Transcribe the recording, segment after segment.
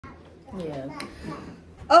Yeah.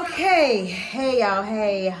 Okay. Hey, y'all.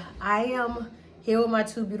 Hey, I am here with my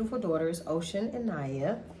two beautiful daughters, Ocean and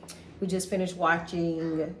Naya. We just finished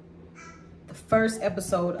watching the first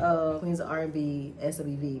episode of Queens of R&B,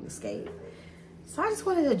 SWV, Xscape. So I just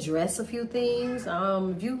wanted to address a few things.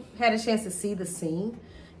 If you had a chance to see the scene,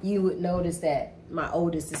 you would notice that my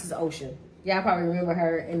oldest, this is Ocean. Y'all probably remember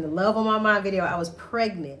her in the Love on My Mind video. I was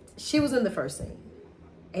pregnant. She was in the first scene.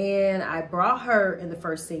 And I brought her in the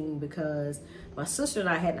first scene because my sister and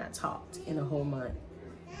I had not talked in a whole month.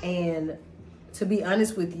 And to be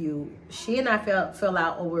honest with you, she and I fell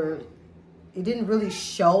out over, it didn't really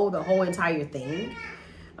show the whole entire thing.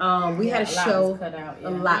 We had a show, a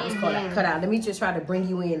lot was cut out. Let me just try to bring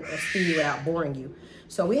you in a speed without boring you.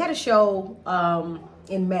 So we had a show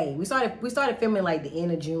in May. We started filming like the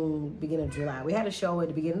end of June, beginning of July. We had a show at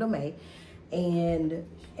the beginning of May. And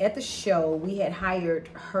at the show, we had hired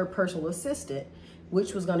her personal assistant,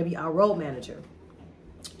 which was going to be our road manager.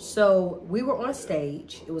 So we were on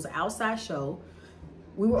stage. It was an outside show.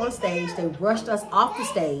 We were on stage. They rushed us off the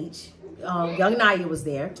stage. Young Naya was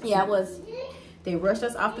there. Yeah, I was. They rushed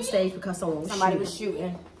us off the stage because somebody was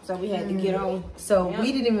shooting. So we had to get on. So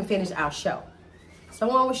we didn't even finish our show.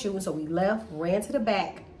 Someone was shooting, so we left, ran to the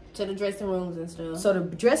back. To the dressing rooms and stuff. So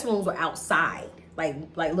the dressing rooms were outside.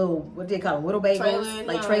 Like little, what do they call them? Little bagels?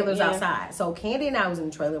 Like trailers outside. So Candy and I was in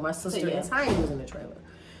the trailer. My sister and Tiny was in the trailer.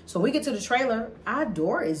 So we get to the trailer. Our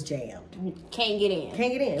door is jammed. Can't get in.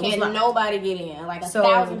 Can't get in. Can't nobody get in. Like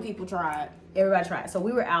 1,000 people tried. Everybody tried. So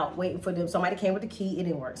we were out waiting for them. Somebody came with the key. It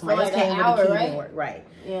didn't work. Somebody else came with the key. It didn't work. Right.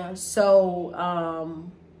 Yeah. So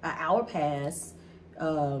an hour passed.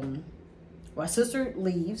 My sister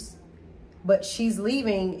leaves. But she's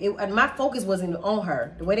leaving. And my focus wasn't on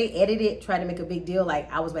her. The way they edited it, tried to make a big deal,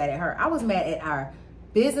 like I was mad at her. I was mad at our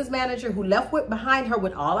business manager who left behind her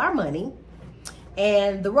with all our money,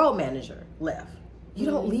 and the road manager left. You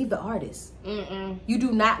don't leave the artist. You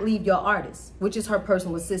do not leave your artist, which is her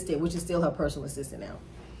personal assistant, which is still her personal assistant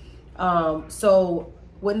now. So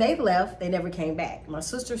when they left, they never came back. My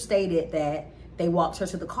sister stated that they walked her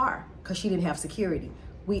to the car because she didn't have security.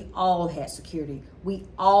 We all had security. We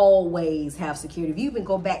always have security. If you even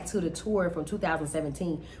go back to the tour from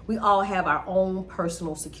 2017, we all have our own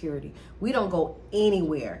personal security. We don't go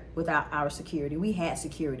anywhere without our security. We had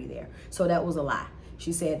security there. So that was a lie.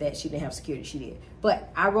 She said that she didn't have security. She did.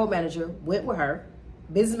 But our road manager went with her.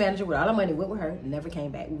 Business manager with all our money went with her. Never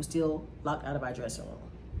came back. We were still locked out of our dressing room.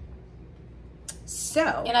 So,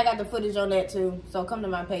 and I got the footage on that too. So come to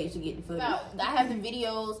my page to get the footage. So, I have the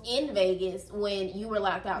videos in Vegas when you were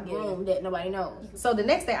locked out in the room that nobody knows. So the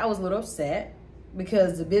next day I was a little upset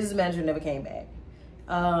because the business manager never came back.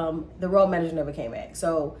 The road manager never came back.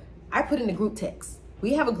 So I put in the group text.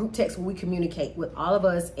 We have a group text where we communicate with all of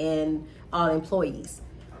us and all employees.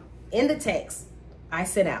 In the text, I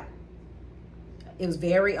sent out. It was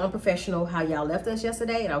very unprofessional how y'all left us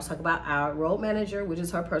yesterday. And I was talking about our road manager, which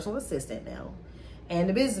is her personal assistant now, and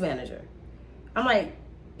the business manager. I'm like,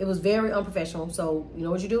 it was very unprofessional. So you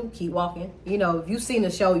know what you do? Keep walking. You know, if you've seen the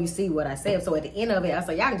show, you see what I said. So at the end of it, I was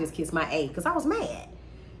like, y'all can just kiss my A, because I was mad.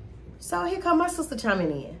 So here come my sister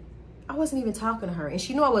chiming in. I wasn't even talking to her, and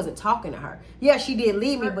she knew I wasn't talking to her. Yeah, she did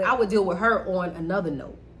leave me, but I would deal with her on another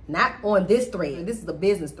note, not on this thread. This is a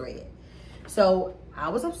business thread. So I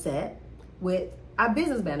was upset with our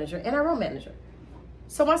business manager and our road manager.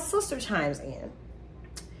 So my sister chimes in,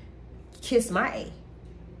 kissed my A.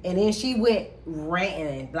 And then she went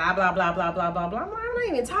ranting, blah, blah, blah, blah, blah, blah, blah. I'm not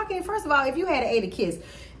even talking. First of all, if you had an A to kiss,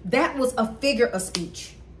 that was a figure of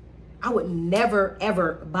speech. I would never,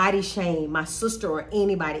 ever body shame my sister or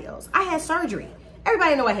anybody else. I had surgery.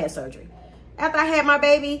 Everybody know I had surgery. After I had my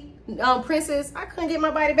baby, Princess, I couldn't get my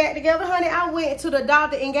body back together, honey. I went to the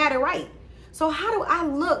doctor and got it right. So how do I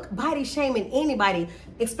look body shaming anybody,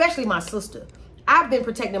 especially my sister? I've been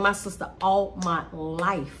protecting my sister all my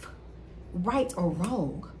life, right or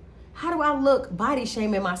wrong. How do I look body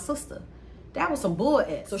shaming my sister? That was some bull.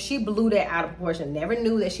 So she blew that out of proportion. Never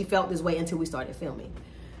knew that she felt this way until we started filming.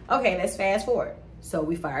 Okay, let's fast forward. So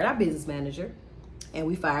we fired our business manager and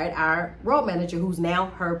we fired our road manager, who's now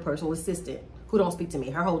her personal assistant, who don't speak to me.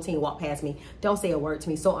 Her whole team walked past me, don't say a word to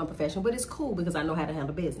me, so unprofessional, but it's cool because I know how to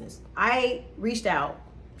handle business. I reached out,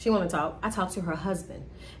 she wanted to talk. I talked to her husband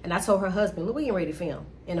and I told her husband, look, we getting ready to film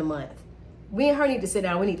in a month. We and her need to sit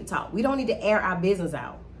down, we need to talk. We don't need to air our business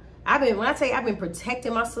out. When I tell you I've been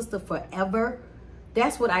protecting my sister forever,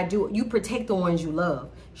 that's what I do. You protect the ones you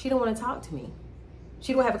love. She didn't want to talk to me.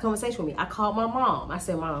 She didn't have a conversation with me. I called my mom. I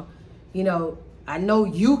said, Mom, you know, I know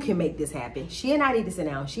you can make this happen. She and I need to sit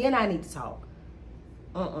down. She and I need to talk.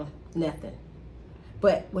 Nothing.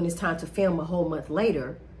 But when it's time to film a whole month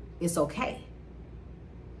later, it's okay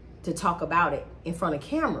to talk about it in front of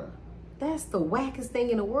camera. That's the wackest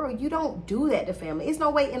thing in the world. You don't do that to family. It's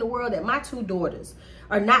no way in the world that my 2 daughters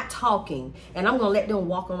are not talking and I'm going to let them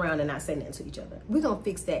walk around and not say nothing to each other. We're going to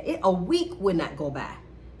fix that. A week would not go by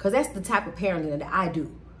because that's the type of parenting that I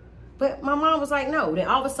do. But my mom was like, no. Then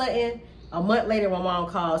all of a sudden, a month later, my mom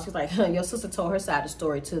called. She's like, your sister told her side of the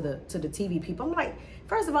story to the TV people. I'm like,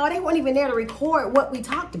 first of all, they weren't even there to record what we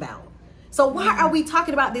talked about. So why are we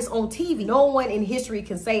talking about this on TV? No one in history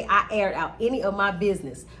can say I aired out any of my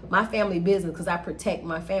business, my family business, because I protect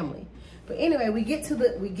my family. But anyway, we get to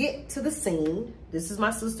the scene. This is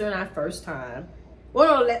my sister and I first time.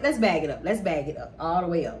 Well, no, let's bag it up. Let's bag it up all the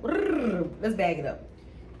way up. Let's bag it up.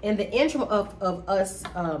 In the interim of us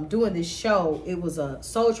doing this show, it was a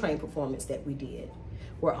Soul Train performance that we did,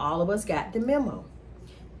 where all of us got the memo.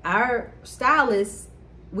 Our stylist.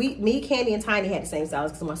 Me, Candy, and Tiny had the same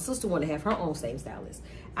stylist because my sister wanted to have her own same stylist.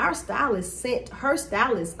 Our stylist sent her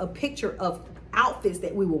stylist a picture of outfits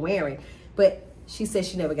that we were wearing, but she said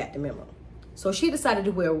she never got the memo. So she decided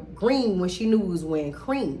to wear green when she knew we was wearing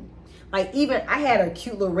cream. Like, even I had a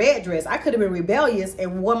cute little red dress. I could have been rebellious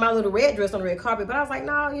and wore my little red dress on the red carpet, but I was like,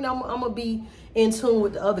 no, I'm going to be in tune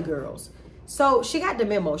with the other girls. So she got the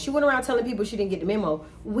memo. She went around telling people she didn't get the memo.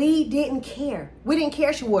 We didn't care. We didn't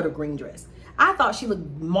care she wore the green dress. I thought she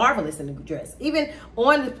looked marvelous in the dress. Even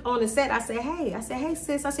on the set, I said, hey,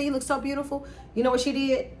 sis. I said, you look so beautiful. You know what she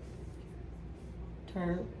did?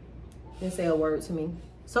 Turn. Didn't say a word to me.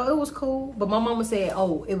 So it was cool. But my mama said,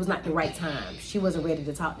 oh, it was not the right time. She wasn't ready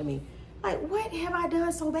to talk to me. Like, what have I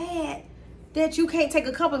done so bad that you can't take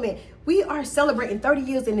a compliment? We are celebrating 30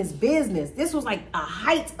 years in this business. This was like a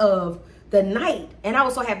height of the night, and I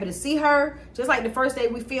was so happy to see her. Just like the first day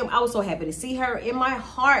we filmed, I was so happy to see her. In my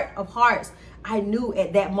heart of hearts, I knew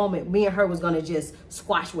at that moment me and her was gonna just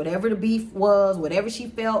squash whatever the beef was, whatever she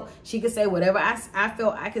felt. She could say whatever I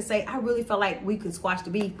felt I could say. I really felt like we could squash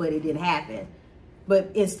the beef, but it didn't happen.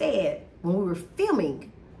 But instead, when we were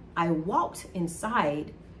filming, I walked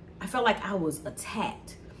inside. I felt like I was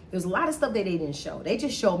attacked. There's a lot of stuff that they didn't show. They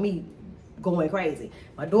just showed me going crazy.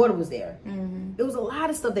 My daughter was there. There was a lot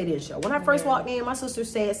of stuff they didn't show. When I first walked in, my sister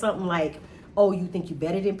said something like, oh, you think you're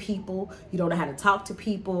better than people? You don't know how to talk to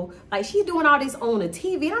people? Like, she's doing all this on the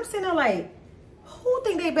TV. And I'm sitting there like, who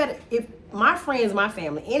think they better? If my friends, my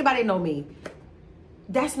family, anybody know me,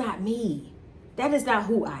 that's not me. That is not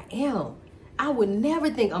who I am. I would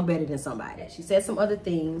never think I'm better than somebody. She said some other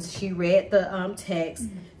things. She read the text.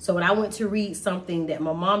 So when I went to read something that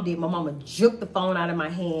my mom did, my mama jerked the phone out of my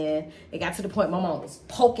hand. It got to the point my mom was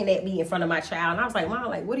poking at me in front of my child. And I was like, Mom,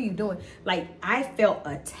 like, what are you doing? Like, I felt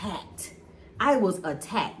attacked. I was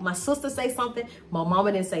attacked. My sister say something, my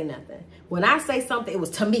mama didn't say nothing. When I say something, it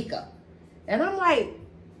was Tamika. And I'm like,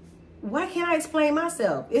 why can't I explain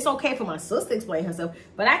myself? It's okay for my sister to explain herself,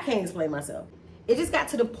 but I can't explain myself. It just got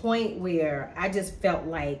to the point where I just felt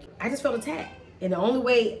attacked. And the only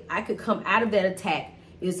way I could come out of that attack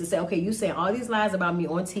is to say, okay, you saying all these lies about me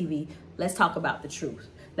on TV. Let's talk about the truth.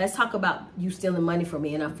 Let's talk about you stealing money from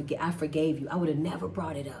me and I forgave you. I would have never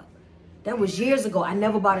brought it up. That was years ago. I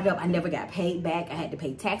never brought it up. I never got paid back. I had to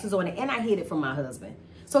pay taxes on it, and I hid it from my husband.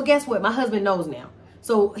 So guess what? My husband knows now.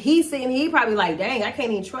 So he's sitting, he probably like, dang, I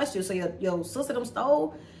can't even trust you. So your sister them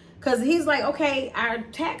stole? Because he's like, okay, our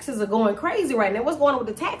taxes are going crazy right now. What's going on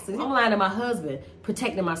with the taxes? I'm lying to my husband,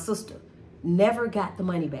 protecting my sister. Never got the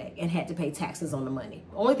money back and had to pay taxes on the money.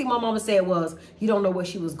 The only thing my mama said was, you don't know what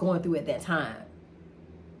she was going through at that time.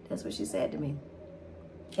 That's what she said to me.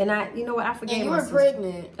 And you know what? I forgave my sister. And you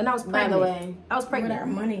were pregnant. And I was pregnant. By the way. I was pregnant. With our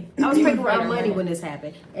money. I was pregnant with our money when this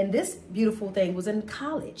happened. And this beautiful thing was in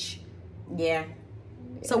college. Yeah.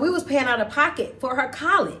 So we was paying out of pocket for her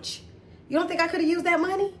college. You don't think I could have used that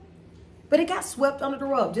money? But it got swept under the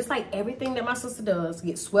rug. Just like everything that my sister does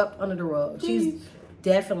gets swept under the rug. She's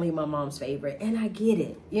definitely my mom's favorite. And I get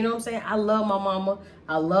it. You know what I'm saying? I love my mama.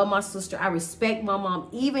 I love my sister. I respect my mom.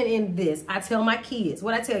 Even in this, I tell my kids,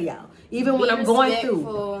 what I tell y'all, even when I'm going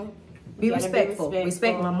through, be respectful.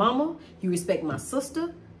 Respect my mama. You respect my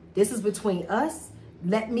sister. This is between us.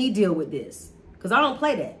 Let me deal with this. Because I don't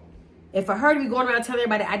play that. And for her to be going around telling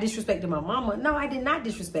everybody I disrespected my mama, no, I did not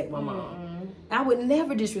disrespect my mom. I would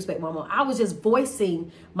never disrespect my mom. I was just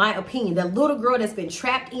voicing my opinion. That little girl that's been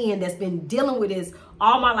trapped in, that's been dealing with this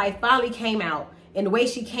all my life, finally came out And the way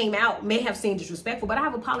she came out may have seemed disrespectful, but I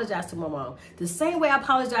have apologized to my mom. The same way I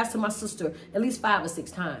apologized to my sister at least 5 or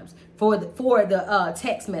 6 times for the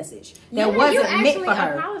text message that wasn't meant for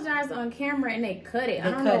her. You apologized on camera and they cut it.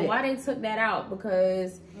 I don't know why they took that out,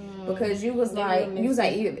 because you was like,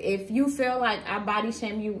 if you feel like I body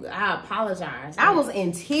shame you, I apologize. I was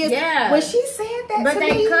in tears. Yeah. When she said that to me. But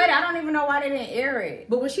they cut it. I don't even know why they didn't air it.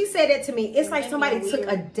 But when she said that to me, it's like somebody took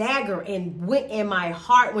a dagger and went in my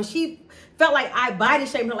heart. When she felt like I body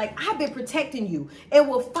shamed her, like, I've been protecting you and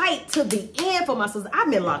will fight to the end for my sister. I've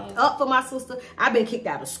been locked up for my sister. I've been kicked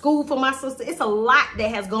out of school for my sister. It's a lot that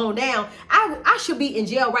has gone down. I should be in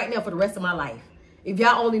jail right now for the rest of my life. If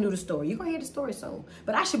y'all only knew the story. You're going to hear the story soon.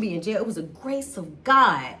 But I should be in jail. It was a grace of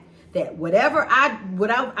God that whatever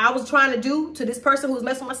I was trying to do to this person who was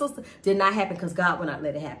messing with my sister did not happen, because God would not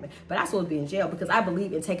let it happen. But I supposed to be in jail because I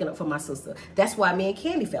believe in taking up for my sister. That's why me and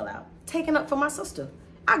Candy fell out. Taking up for my sister.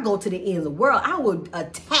 I go to the end of the world. I would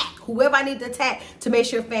attack whoever I need to attack to make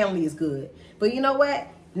sure family is good. But you know what?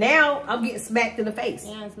 Now I'm getting smacked in the face.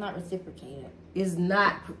 Yeah, it's not reciprocated. It's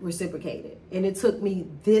not reciprocated. And it took me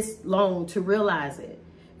this long to realize it.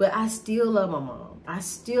 But I still love my mom. I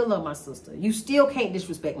still love my sister. You still can't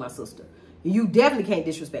disrespect my sister. You definitely can't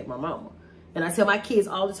disrespect my mama. And I tell my kids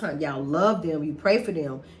all the time, y'all love them, you pray for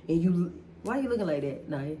them, and you, why are you looking like that,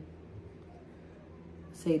 Naya?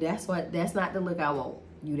 See, that's not the look I want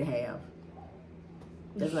you to have.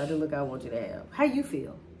 That's not the look I want you to have. How you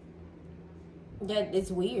feel? Yeah, it's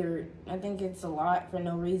weird. I think it's a lot for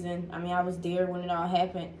no reason. I mean, I was there when it all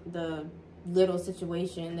happened. The little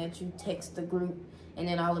situation that you text the group and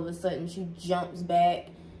then all of a sudden she jumps back.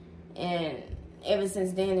 And ever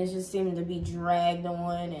since then, it's just seemed to be dragged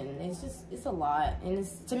on. And it's a lot. And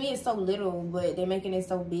to me, it's so little, but they're making it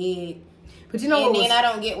so big. But you know and then I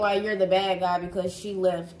don't get why you're the bad guy because she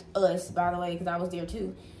left us, by the way, because I was there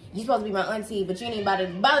too. You're supposed to be my auntie, but you ain't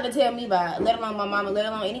bother to tell me about it, let alone my mama, let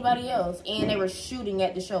alone anybody else. And they were shooting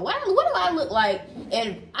at the show. What do I look like?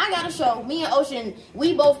 And I got a show. Me and Ocean,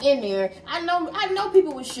 we both in there. I know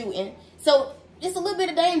people were shooting. So it's a little bit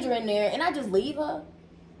of danger in there. And I just leave her.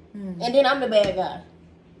 Mm-hmm. And then I'm the bad guy.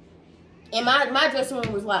 And my dressing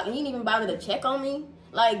room was locked. And you didn't even bother to check on me.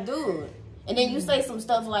 Like, dude. And then you say some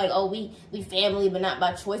stuff like, oh, we family, but not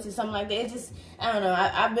by choice or something like that. It's just, I don't know.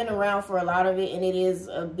 I've been around for a lot of it, and it is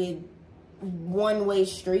a big one-way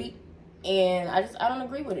street. And I don't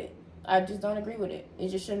agree with it. I just don't agree with it. It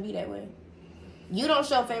just shouldn't be that way. You don't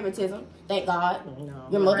show favoritism, thank God. No,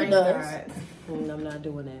 your mother does. No, I'm not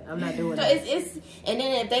doing that. I'm not doing so that. And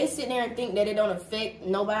then if they sit there and think that it don't affect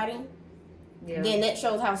nobody, then that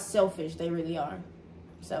shows how selfish they really are.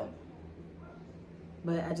 So...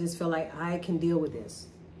 But I just feel like I can deal with this.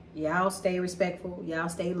 Y'all stay respectful. Y'all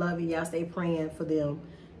stay loving. Y'all stay praying for them.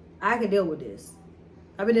 I can deal with this.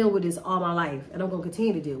 I've been dealing with this all my life, and I'm going to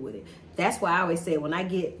continue to deal with it. That's why I always say when I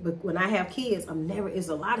have kids, it's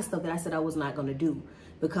a lot of stuff that I said I was not going to do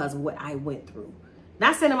because of what I went through.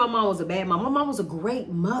 Not saying that my mom was a bad mom. My mom was a great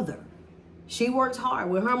mother. She worked hard.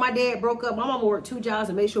 When her and my dad broke up, my mama worked 2 jobs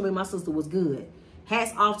and made sure me and my sister was good.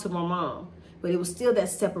 Hats off to my mom. But it was still that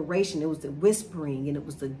separation. It was the whispering and it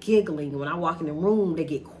was the giggling. And when I walk in the room, they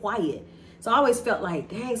get quiet. So I always felt like,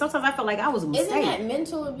 dang, sometimes I felt like I was a mistake. Isn't that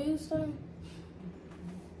mental abuse, though?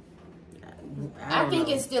 I think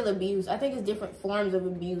it's still abuse. I think it's different forms of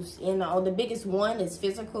abuse. You know, the biggest one is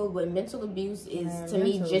physical, but mental abuse is, to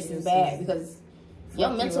me, just as bad. Because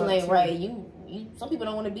your mental ain't right. Some people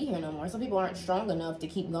don't want to be here no more. Some people aren't strong enough to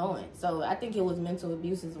keep going. So I think it was mental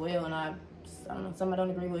abuse as well. And I don't know, something I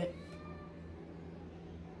don't agree with.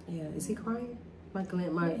 Yeah, is he crying?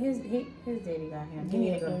 His daddy got him. He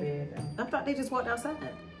need to go to bed though. I thought they just walked outside.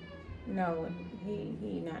 No,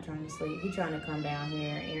 he not trying to sleep. He trying to come down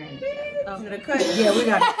here and Yeah, we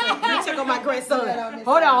got to check on my grandson.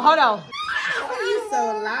 Hold on. You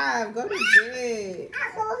so live. Go to bed.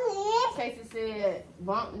 Casey said,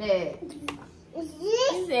 bump that.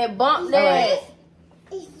 He said, bump that.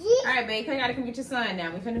 All right, babe, you gotta come get your son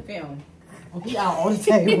now. We finna film. He out on the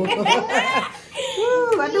table.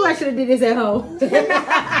 Ooh, I knew I should have did this at home.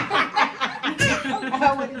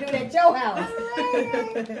 I want to do it at your house.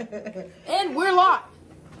 And we're locked.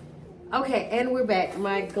 Okay, and we're back.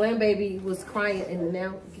 My grandbaby was crying, and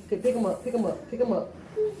now pick him up.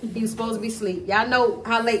 He was supposed to be asleep. Y'all know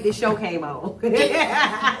how late this show came on.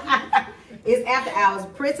 It's after hours.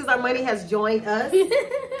 Princess Armani has joined us.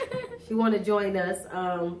 She want to join us.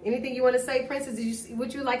 Anything you want to say, Princess?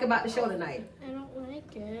 What you like about the show tonight? I don't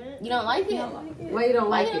like it. You don't like it? Why you don't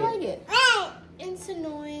like it? Why you don't like it? It's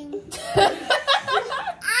annoying.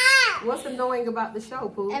 What's annoying about the show,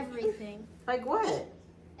 Pooh? Everything. Like what?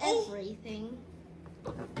 Everything.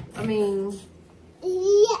 I mean,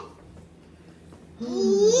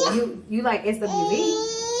 You like SWV?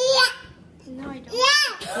 No, I don't.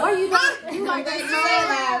 Why you don't? You like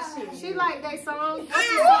that song? She like that song. What's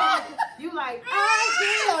the song? You like? I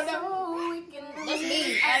feel so weak. That's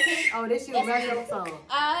me. Oh, this your regular song.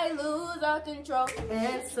 I lose all control.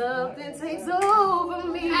 And something takes over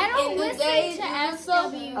me. I don't In the listen days to you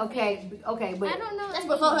SWV. Okay, but I don't know. That's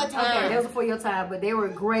before her okay, time. that was before your time. But they were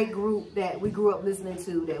a great group that we grew up listening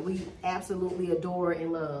to, that we absolutely adore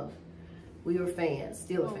and love. We were fans,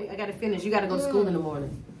 still a fan. I gotta finish. You gotta go to school in the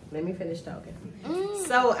morning. Let me finish talking.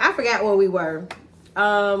 So I forgot where we were.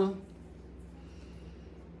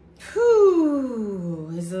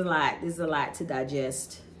 This is a lot. This is a lot to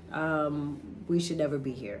digest. We should never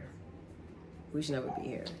be here. We should never be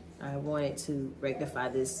here. I wanted to rectify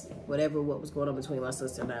this, what was going on between my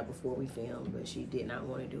sister and I before we filmed, but she did not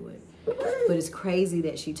want to do it. But it's crazy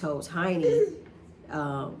that she told Tiny,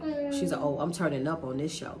 she's like, oh, I'm turning up on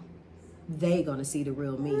this show. They gonna see the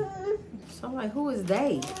real me. So I'm like, who is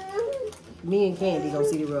they? Me and Candy gonna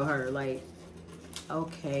see the real her. Like,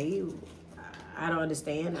 okay, I don't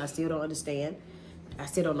understand. I still don't understand. I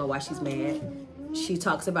still don't know why she's mad. She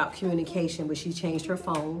talks about communication, but she changed her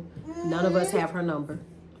phone. None of us have her number.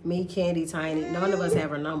 Me, Candy, Tiny, none of us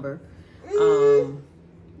have her number.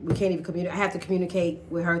 We can't even communicate. I have to communicate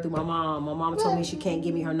with her through my mom. My mom told me she can't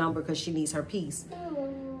give me her number because she needs her peace.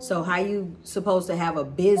 So how you supposed to have a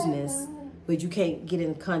business, but you can't get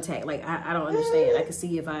in contact? Like, I don't understand. I can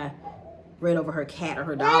see if I ran over her cat or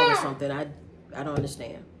her dog or something. I don't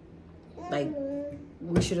understand. Like,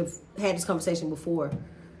 we should have had this conversation before.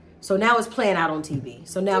 So now it's playing out on TV.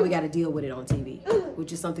 So now we got to deal with it on TV,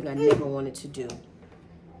 which is something I never wanted to do.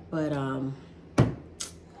 But,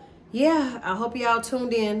 yeah, I hope y'all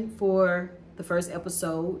tuned in for the first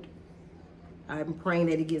episode. I'm praying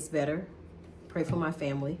that it gets better. Pray for my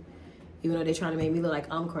family. Even though they're trying to make me look like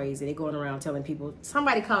I'm crazy. They're going around telling people.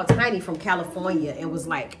 Somebody called Tiny from California and was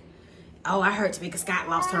like, oh, I heard Tamika Scott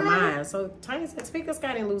lost her mind. So Tiny said, Tamika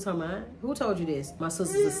Scott didn't lose her mind. Who told you this? My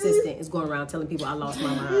sister's assistant is going around telling people I lost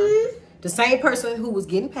my mind. The same person who was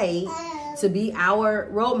getting paid to be our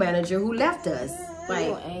role manager who left us.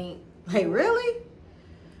 Like really?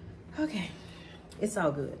 Okay. It's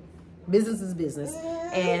all good. Business is business.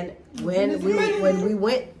 And when we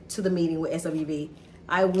went to the meeting with SWV,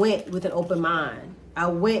 I went with an open mind. I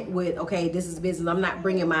went with, okay, this is business. I'm not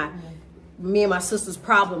bringing me and my sister's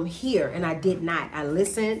problem here. And I did not. I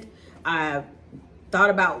listened. I thought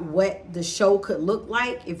about what the show could look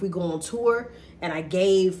like if we go on tour. And I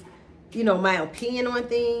gave, my opinion on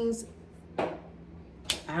things. I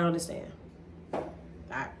don't understand.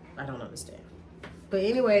 I don't understand. But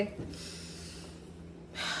anyway,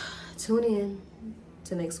 tune in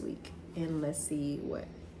to next week and let's see what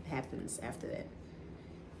happens after that.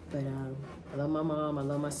 But I love my mom. I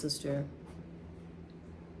love my sister.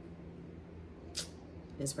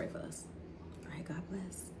 Let's pray for us. All right, God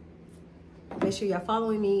bless. Make sure y'all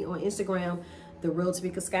following me on Instagram, The Real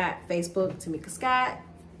Tamika Scott, Facebook, Tamika Scott,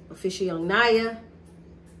 Official Young Naya.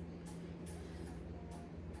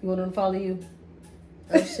 You want them to follow you?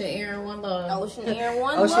 Ocean, Air, and One Love. Ocean, Air,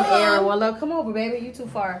 One Love. Ocean, Air, and One Love. Come over, baby. You too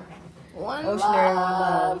far. One Ocean, love. Air, and One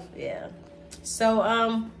Love. Yeah.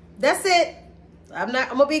 So, that's it. I'm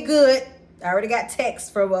gonna be good. I already got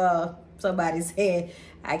text from somebody saying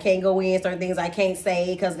I can't go in, certain things I can't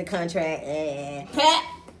say because of the contract.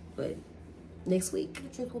 But next week. The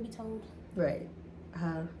truth will be told. Right.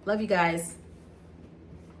 Love you guys.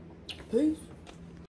 Peace.